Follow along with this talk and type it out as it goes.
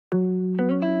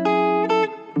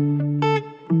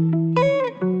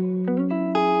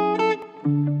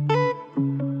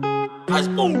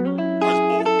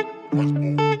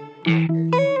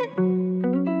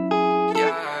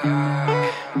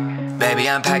Baby,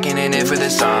 I'm packing it in for the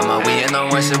summer. We in the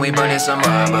west and we burning some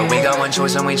rubber. We got one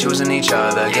choice and we choosing each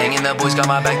other. Gang and the boys got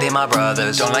my back, they my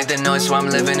brothers. Don't like the noise, so I'm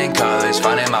living in colors.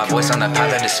 Finding my voice on the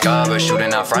path I discover.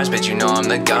 Shooting out fronts, bitch, you know I'm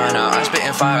the gunner. I'm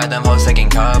spitting fire at them hoes taking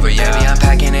cover, yeah. Baby, I'm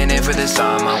packing it in for the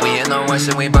summer. We in the west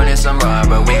and we burning some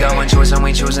rubber. We got one choice and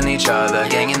we choosing each other.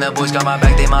 Gang and the boys got my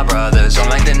back, they my brothers. Don't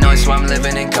like the noise, so I'm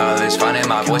living in colors. Finding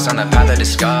my voice on the path I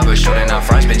discover. Shooting out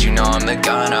fronts, bitch, you know I'm the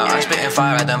gunner. I'm spitting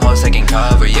fire at them hoes taking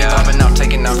cover, yeah. I'm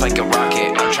taking off like a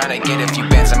rocket. I'm trying to get a few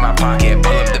bands in my pocket.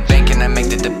 Pull up the bank and I make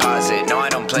the deposit. No, I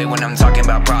don't play when I'm talking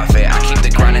about profit. I keep the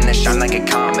grind and they shine like a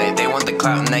comet. They want the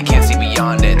clout and they can't see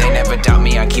beyond it. They never doubt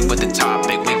me, I keep with the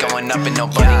topic. We going up and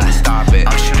nobody can stop it.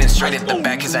 I'm shooting straight at the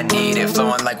back cause I need it.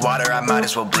 Flowing like water, I might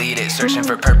as well bleed it. Searching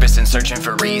for purpose and searching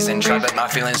for reason. Try but my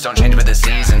feelings don't change with the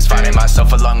seasons. Fighting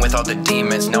myself along with all the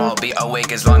demons. Know I'll be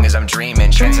awake as long as I'm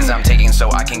dreaming. Chances I'm taking so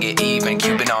I can get even.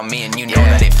 Cuban on me and you know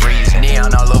that it freezes.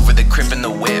 Neon all over the crib and the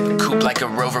whip. Coupe like a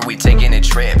rover, we taking a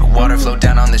trip. Water flow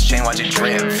down on this chain, watch it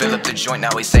drip. Fill up the joint, now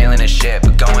we sailing a ship.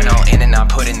 Going all in and I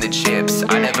put in the chips.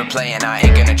 I never play and I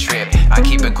ain't gonna trip. I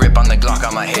keep a grip on the Glock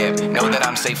on my hip. Know that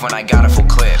I'm safe when I got a full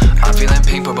clip. I'm feeling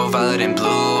pink, purple, violet, and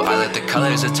blue. I let the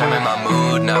colors determine my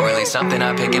mood. Not really something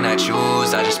I pick and I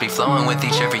choose. I just be flowing with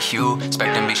each every hue.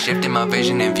 Expecting be shifting my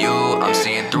vision and view. I'm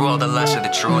seeing through all the lies of the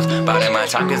truth. Biding my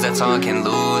time cause that's all I can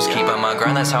lose. Keep on my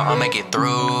grind, that's how I'll make it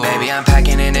through. Baby, I'm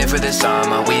packing it in for the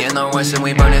summer. We in the west and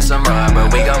we burning some rubber.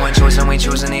 We got one choice and we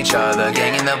choosing each other.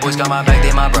 Gang and the boys got my back,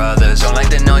 they my brothers. Don't like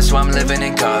the noise, so I'm living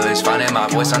in colors. Finding my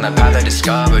voice on the path I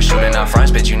discover. Shooting out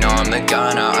fronts, bitch, you know I'm the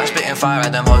gunner. I'm spitting fire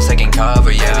at them hoes taking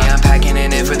cover, yeah. Baby, I'm packing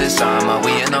it in for the summer.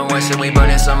 We in the west and we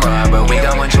burning some rubber. We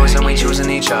got one choice and we choosing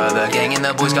each other. Gang and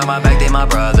the boys got my back, they my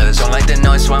brothers. Don't like the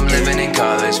noise, so I'm living in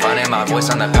colors. Finding my voice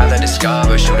on the path I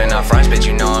discover. Shooting out fronts, bitch,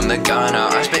 you know I'm the gunner.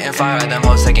 I'm spitting fire at them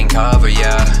hoes taking cover,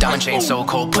 yeah. Diamond chain so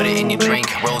cold, put it in your drink.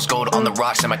 Rose gold on the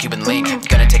rocks in my Cuban link.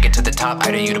 Gonna take it to the top,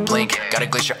 I dare you to blink. Got a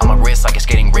glacier on my wrist like a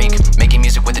skating rink. Making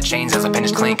music with the chains as the pen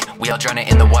is clink. We all drown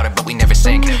it in the water, but we never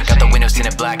sink. Got the windows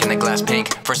tinted black and the glass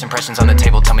pink. First impressions on the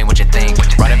table, tell me what you think.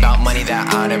 Write about money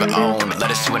that I never own.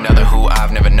 Let us to another who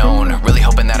I've never known. Really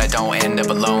hoping that I don't end up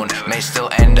alone. May still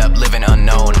end up living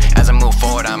unknown. As I move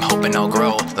forward, I'm hoping I'll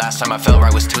grow. Last time I felt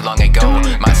right was too long ago.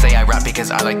 Might say I rap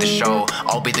because I like the show.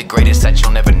 I'll be the greatest that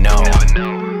you'll never know.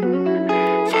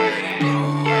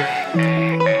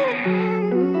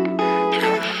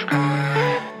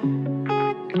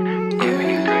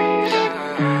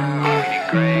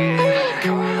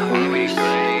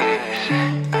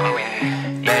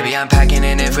 Baby, I'm packing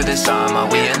it in for the summer.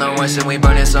 We in the west and we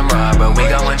burning some rubber. We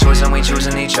got one choice and we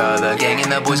choosing each other. Gang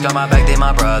and the boys got my back, they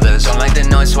my brothers. Don't like the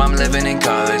noise, so I'm living in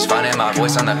colors. Finding my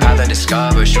voice on the path I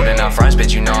discover. Shooting out fronts,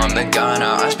 bitch, you know I'm the gunner.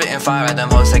 I'm spitting fire at them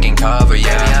hoes taking cover,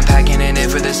 yeah. Baby, I'm packing it in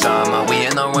for the summer. We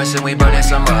in the west and we burning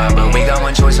some rubber. We got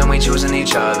one choice and we choosing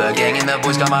each other. Gang and the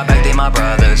boys got my back, they my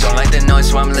brothers. Don't like the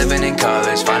noise, so I'm living in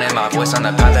colors. Finding my voice on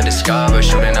the path I discover.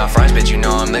 Shooting out fronts, bitch, you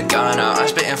know I'm the gunner. I'm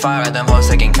spitting fire at them hoes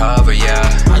taking cover,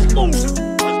 yeah.